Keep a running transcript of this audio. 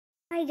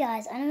Hi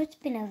guys, I know it's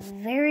been a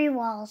very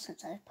while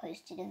since I've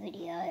posted a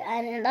video,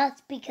 and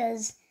that's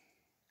because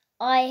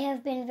I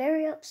have been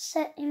very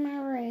upset in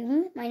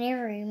my new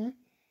room,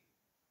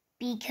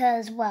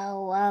 because,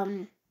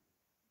 well,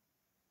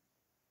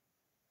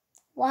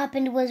 what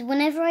happened was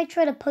whenever I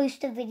try to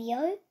post a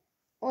video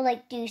or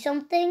do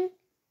something,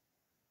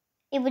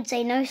 it would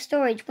say no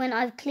storage when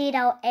I've cleared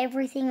out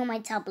everything on my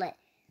tablet.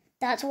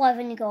 That's why I've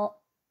only got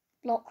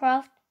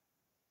Blockcraft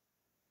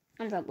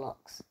and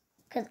Roblox.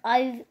 Because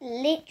I've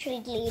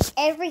literally deleted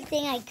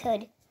everything I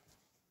could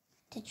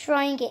to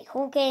try and get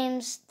cool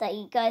games that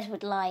you guys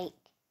would like.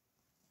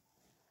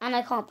 And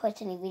I can't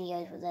put any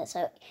videos with it.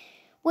 So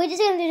we're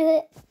just going to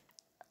do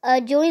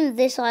it. Join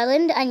this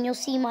island and you'll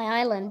see my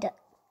island.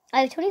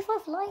 I have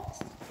 25 likes.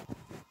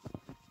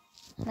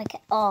 Okay.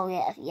 Oh,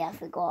 yeah, I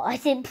forgot. I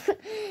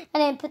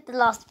didn't put the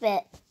last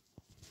bit.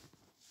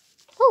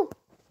 Oh.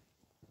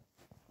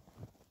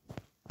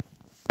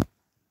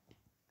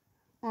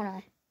 Oh,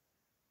 no.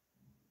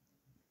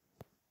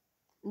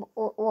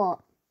 What?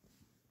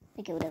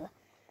 Okay, whatever.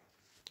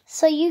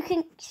 So you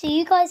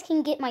guys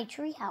can get my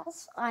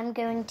treehouse. I'm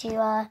going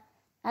to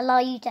allow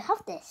you to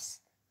have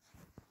this.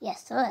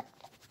 Yes, look.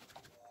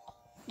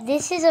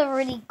 This is a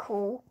really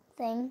cool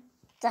thing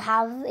to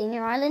have in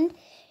your island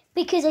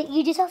because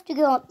you just have to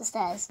go up the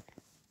stairs.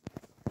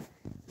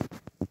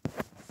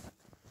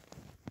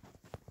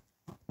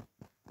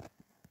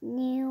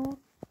 New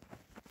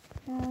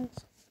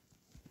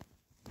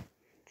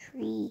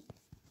tree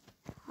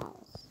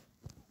house.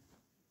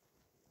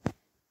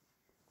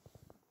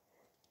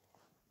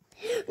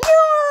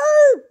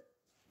 No!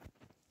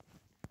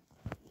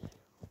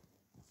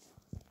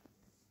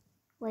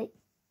 Wait.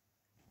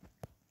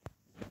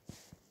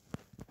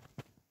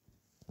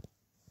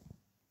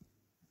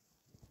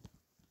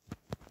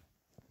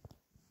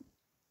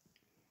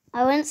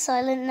 I went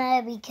silent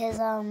there because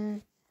I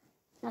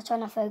was trying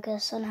to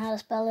focus on how to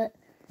spell it.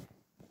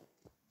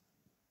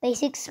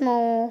 Basic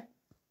small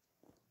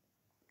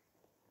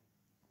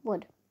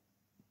wood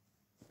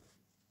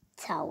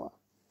tower.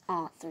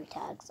 Oh, 3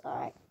 tags. All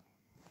right.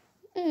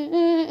 I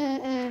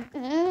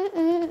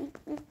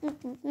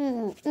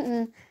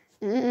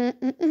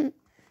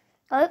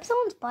hope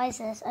someone buys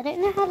this. I don't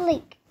know how to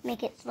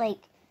make it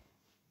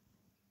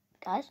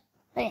guys.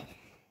 Okay.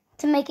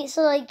 To make it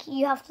so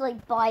you have to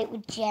buy it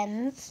with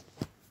gems.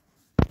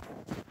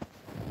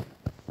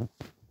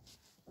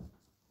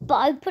 But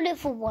I'd put it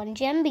for 1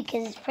 gem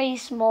because it's pretty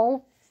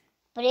small.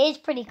 But it is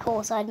pretty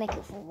cool, so I'd make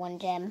it for 1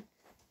 gem.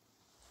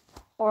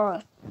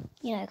 Or,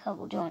 a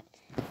couple joint.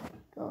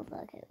 Go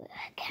back at the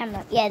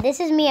camera. Yeah,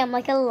 this is me. I'm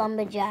like a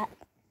lumberjack.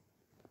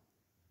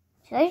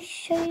 Should I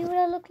show you what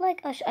I look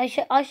like?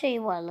 I'll show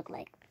you what I look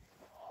like.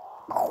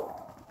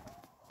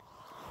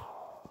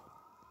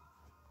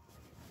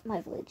 My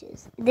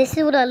villages. This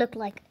is what I look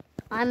like.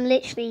 I'm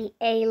literally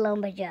a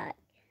lumberjack.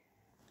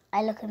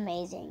 I look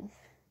amazing.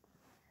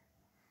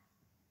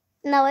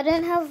 No, I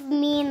don't have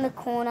me in the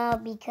corner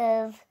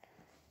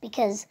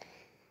because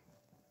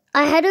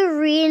I had to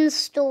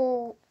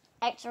reinstall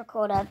X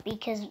Recorder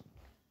because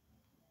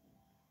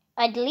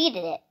I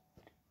deleted it.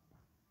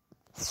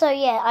 So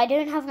yeah, I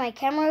don't have my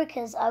camera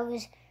because I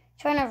was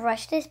trying to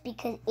rush this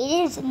because it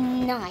is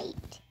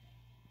night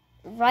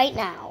right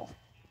now.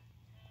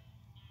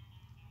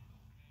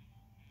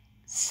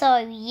 So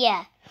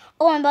yeah.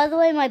 Oh, and by the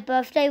way, my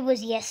birthday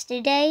was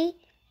yesterday.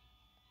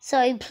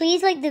 So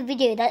please like the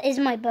video. That is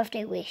my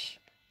birthday wish.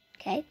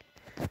 Okay.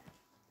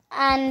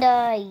 And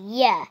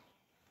yeah.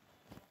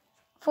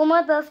 For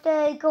my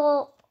birthday, I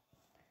got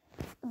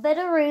a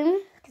better room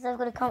because I've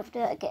got a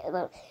comforter. Okay,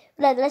 well,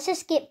 let's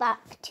just get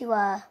back to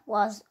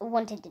what I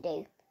wanted to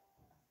do.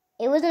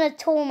 It wasn't a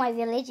tour of my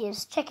village. It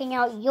was checking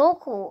out your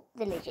cool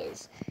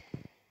villages.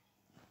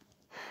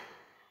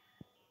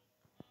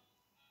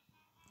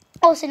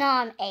 Oh, so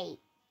now I'm 8.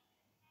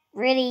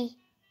 Really?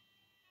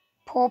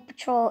 Paw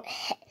Patrol.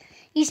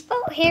 You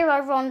spelled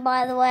Hero wrong,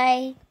 by the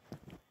way.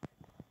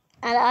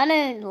 And I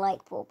don't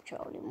like Paw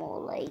Patrol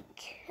anymore.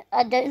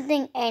 I don't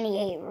think any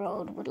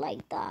 8-year-old would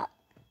like that.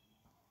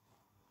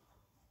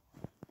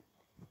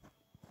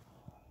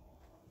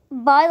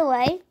 By the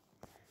way,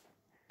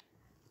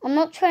 I'm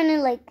not trying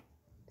to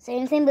say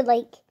anything, but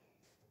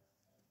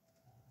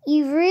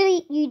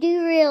you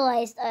do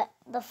realize that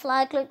the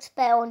flag looks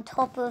better on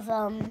top of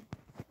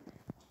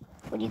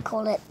what do you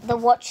call it? The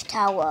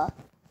watchtower.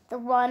 The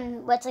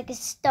one where it's a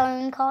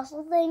stone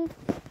castle thing.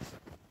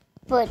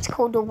 But it's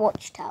called the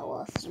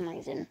watchtower for some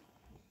reason.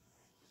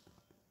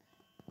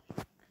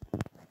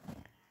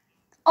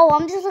 Oh,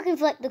 I'm just looking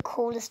for the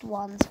coolest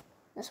ones.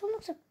 This one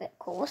looks a bit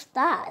cool. What's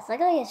that? It's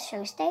like a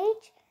show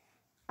stage.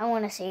 I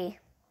want to see.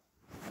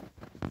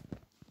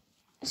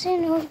 So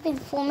now it's been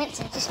 4 minutes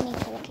of just me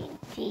talking.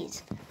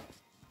 Jeez.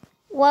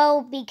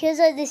 Well, because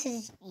this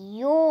is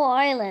your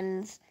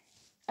islands,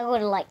 I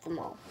gotta like them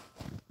all.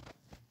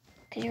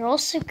 Because you're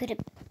also good at...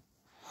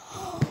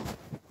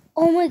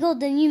 Oh my god,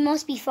 then you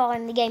must be far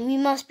in the game. You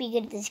must be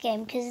good at this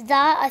game. Because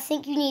I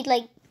think you need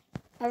a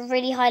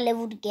really high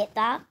level to get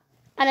that.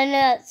 And I know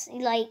that's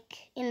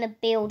in the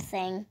build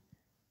thing.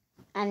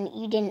 and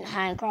you didn't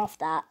handcraft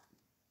that.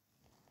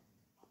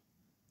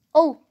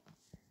 Oh!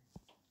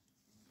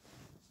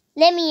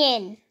 Let me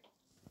in.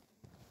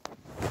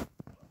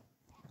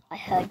 I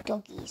heard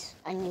doggies,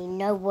 and you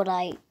know what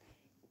I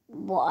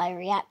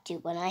react to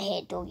when I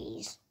hear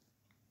doggies.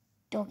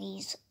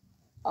 Doggies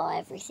are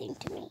everything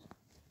to me.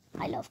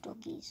 I love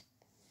doggies.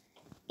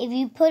 If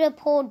you put a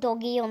poor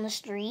doggie on the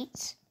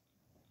streets,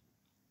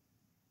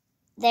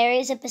 there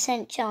is a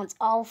 % chance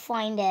I'll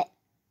find it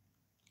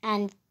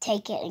and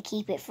take it and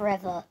keep it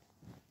forever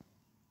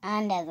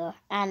and ever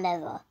and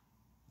ever.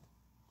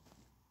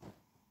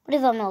 What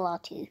if I'm not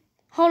allowed to?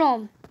 Hold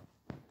on.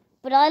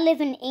 But I live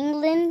in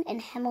England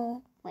and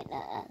Hemel. Wait,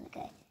 no,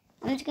 okay.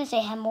 I'm just going to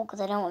say Hemel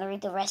because I don't want to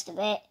read the rest of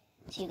it,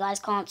 so you guys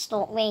can't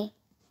stalk me.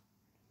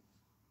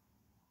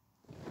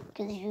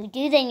 Because if you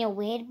do, then you're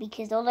weird,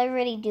 because all I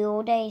really do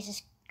all day is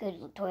just go to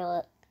the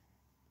toilet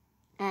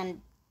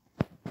and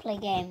play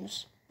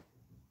games.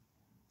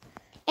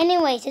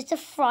 Anyways, it's a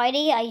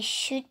Friday. I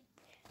should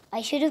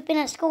have been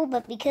at school,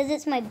 but because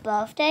it's my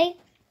birthday,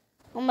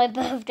 on my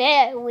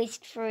birthday I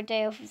wished for a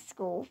day off of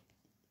school.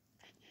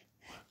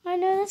 I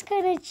know that's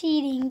kind of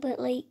cheating, but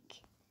like,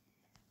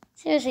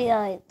 seriously,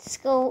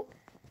 school,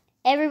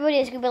 everybody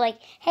is going to be like,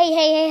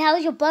 hey, how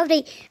was your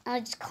birthday? And I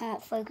just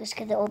can't focus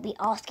because they'll be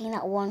asking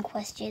that one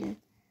question.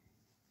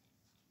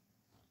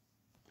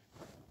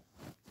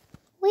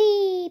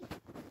 Whee!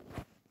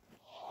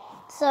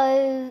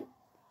 So,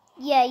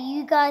 yeah,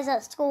 you guys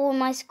at school, in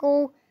my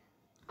school,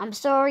 I'm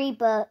sorry,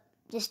 but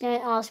just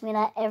don't ask me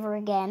that ever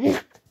again.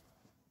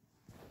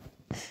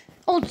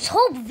 Oh,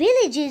 top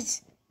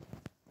villages!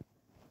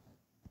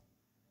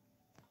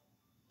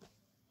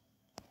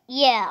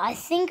 Yeah, I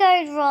think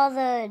I'd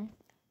rather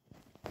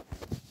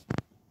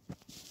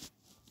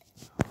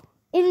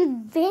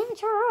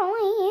inventor.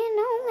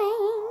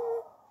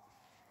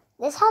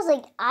 This has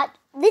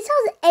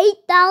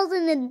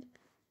 8,000 and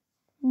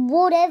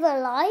whatever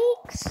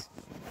likes.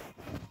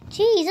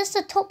 Jeez, that's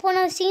the top one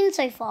I've seen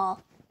so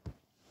far.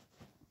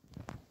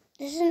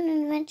 This isn't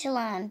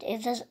Adventureland.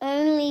 If there's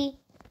only...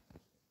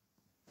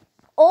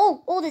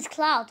 Oh, there's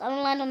clouds. I want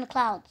to land on the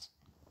clouds.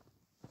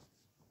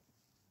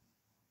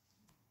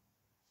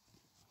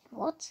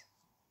 What?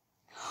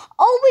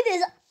 Oh,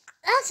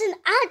 that's an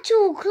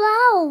actual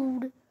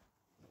cloud.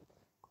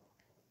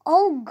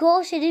 Oh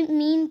gosh, I didn't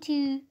mean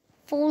to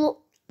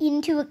fall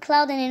into a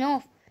cloud and then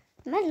off.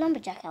 My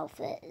lumberjack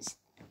outfit is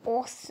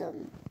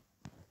awesome.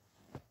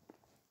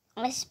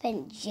 I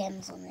spent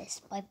gems on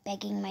this by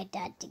begging my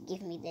dad to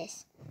give me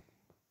this.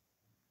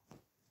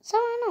 So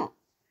why not?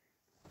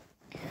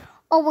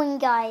 Oh,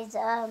 and guys,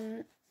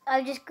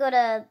 I've just got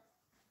a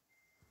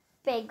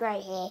big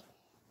right here.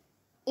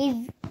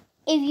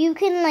 If you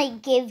can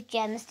give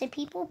gems to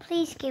people,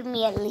 please give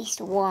me at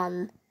least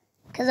one.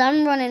 Because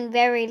I'm running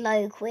very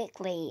low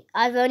quickly.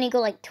 I've only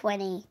got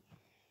 20.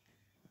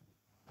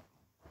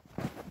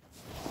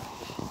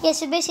 Yeah,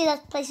 so basically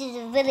that place is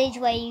a village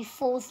where you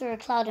fall through a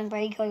cloud and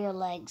break all your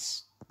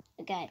legs.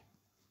 Okay.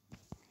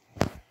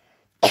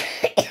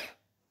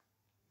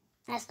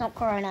 That's not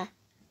Corona.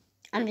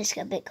 I'm just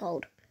a bit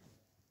cold.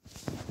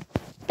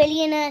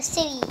 Billionaire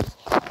City.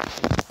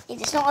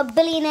 If it's not a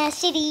billionaire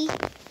city,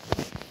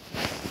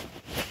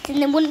 then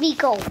there wouldn't be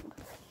gold.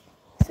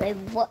 So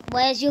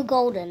where's your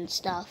golden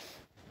stuff?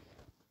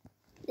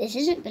 This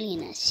isn't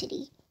Billionaire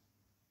City.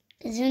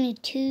 There's only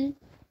 2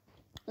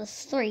 or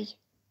 3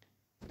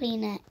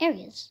 billionaire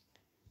areas.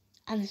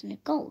 And there's no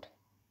gold.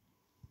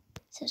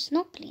 So it's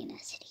not Billionaire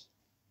City.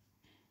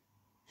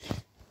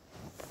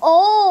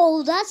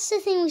 Oh, that's the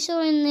thing we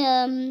saw in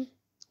the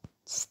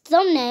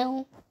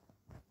thumbnail.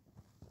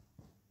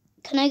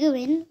 Can I go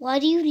in? Why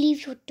do you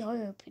leave your door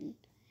open?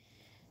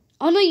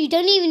 Oh no, you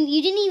didn't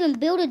even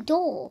build a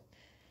door.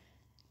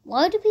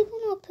 Why do people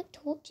not put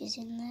torches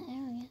in that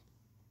area?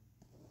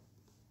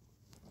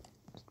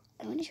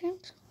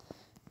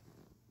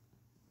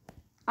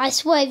 I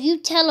swear, if you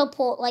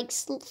teleport like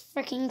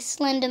freaking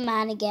Slender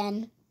Man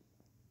again,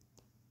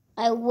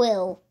 I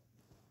will.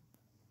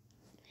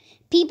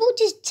 People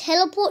just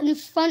teleport in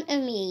front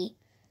of me.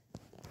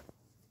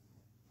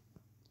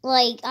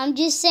 I'm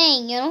just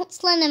saying, you're not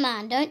Slender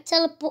Man. Don't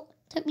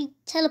be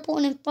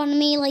teleporting in front of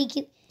me like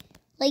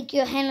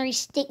you're Henry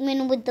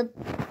Stickmin with the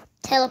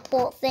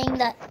teleport thing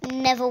that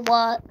never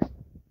worked.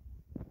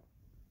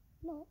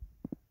 No.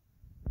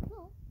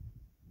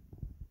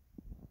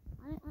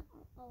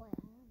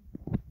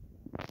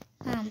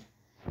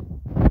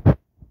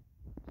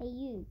 Hey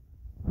you,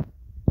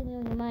 give me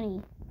all your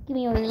money. Give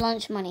me all your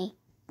lunch money,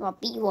 or I'll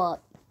beat you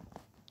up.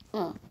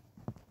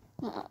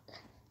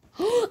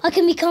 I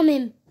can become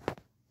him. I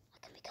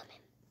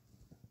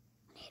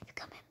need to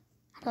become him.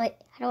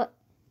 How do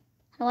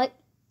I?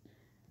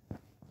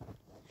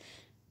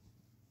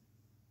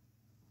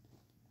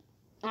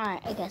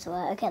 Alright, I guess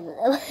what? Okay,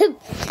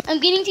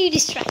 I'm getting too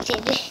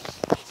distracted. Because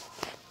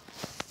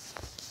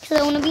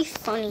I want to be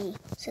funny,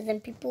 so then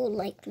people will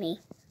like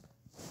me.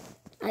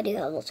 I do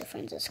have lots of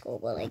friends at school,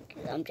 but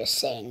I'm just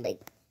saying,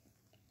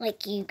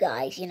 like you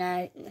guys,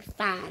 my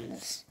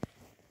fans.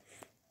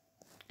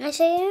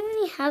 Actually, I don't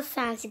really have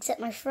fans except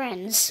my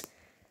friends.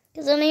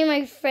 Because only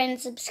my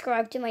friends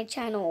subscribe to my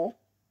channel.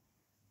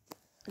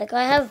 Like,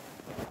 I have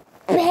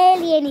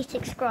barely any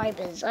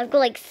subscribers. I've got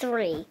like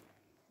 3.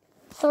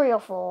 3 or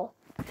 4.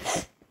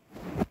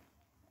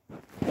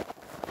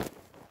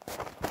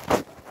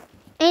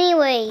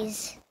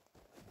 Anyways.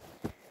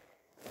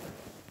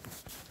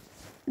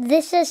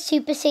 This is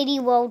Super City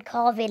World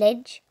Car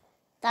Village.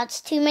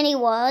 That's too many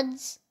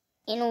words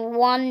in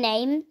one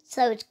name,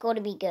 so it's got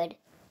to be good.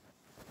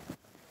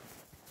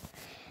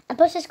 And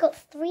plus it's got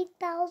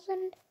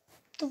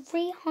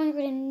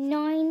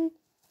 3,309.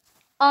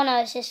 Oh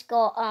no, it's just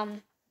got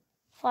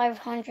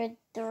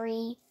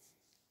 503.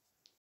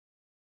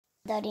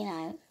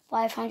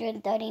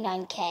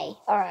 539k.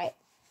 Alright.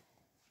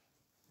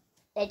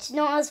 It's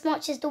not as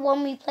much as the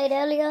one we played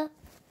earlier,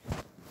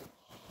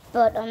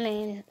 but I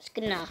mean, it's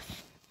good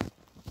enough.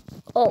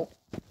 Oh,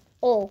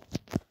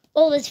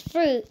 there's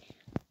fruit.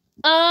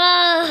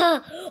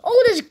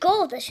 Oh, there's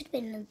gold. That should have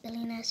been in the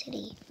billionaire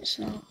city. It's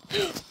not.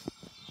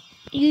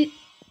 You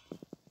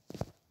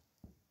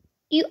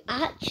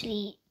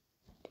actually,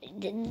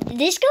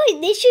 this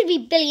should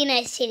be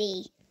billionaire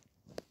city.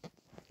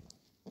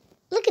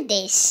 Look at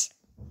this.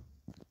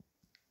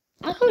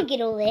 I can't get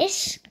all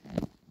this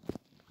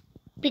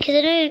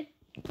because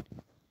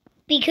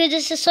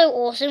this is so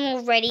awesome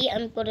already.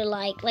 I'm gonna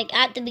like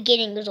at the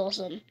beginning was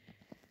awesome.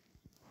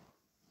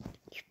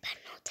 You better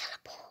not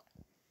teleport,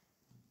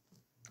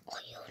 or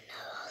you'll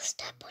know I'll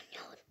step on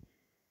your,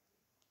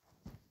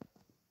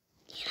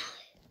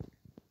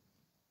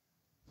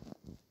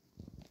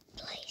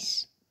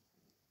 place.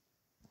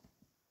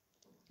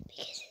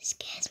 Because it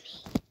scares me.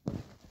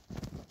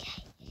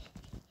 Okay.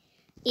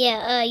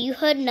 Yeah, you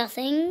heard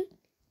nothing.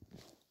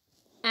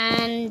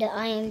 And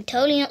I am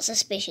totally not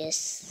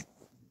suspicious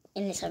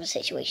in this type of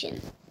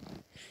situation.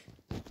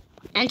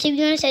 And to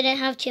be honest, I don't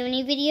have too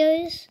many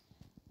videos.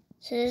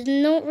 So there's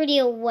not really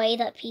a way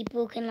that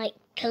people can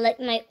collect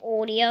my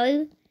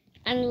audio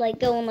and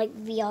go on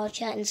VR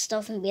chat and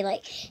stuff and be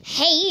like,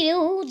 hey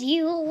dude,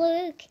 you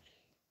look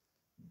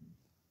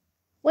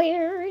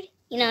weird,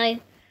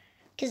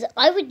 because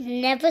I would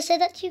never say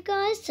that to you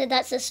guys. So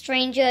that's a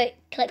stranger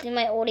collecting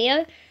my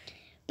audio.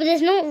 But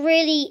there's not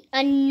really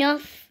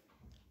enough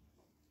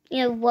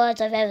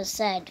words I've ever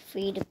said for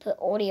you to put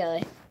audio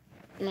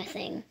in my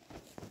thing.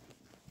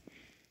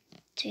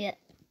 So yeah.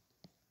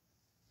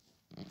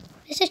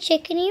 Is a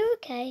chicken, are you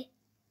okay?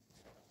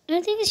 I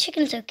don't think this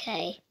chicken's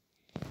okay.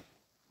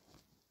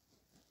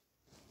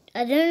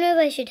 I don't know if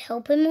I should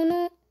help him or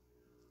not.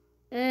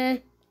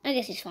 I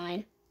guess he's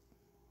fine.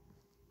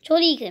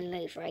 Surely you can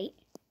move, right?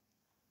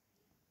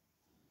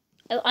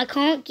 Oh, I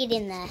can't get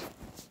in there.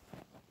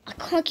 I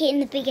can't get in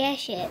the big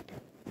airship.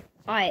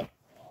 Alright.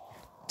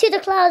 To the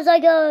clouds I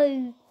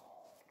go!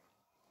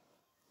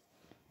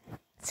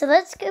 So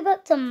let's go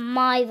back to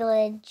my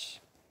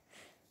village.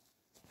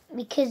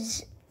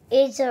 Because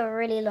it's a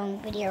really long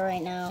video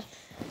right now.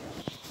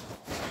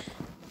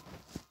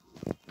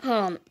 Hold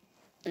on.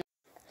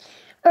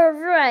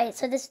 Alright,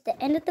 so this is the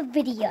end of the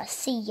video.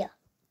 See ya.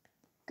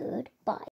 Goodbye.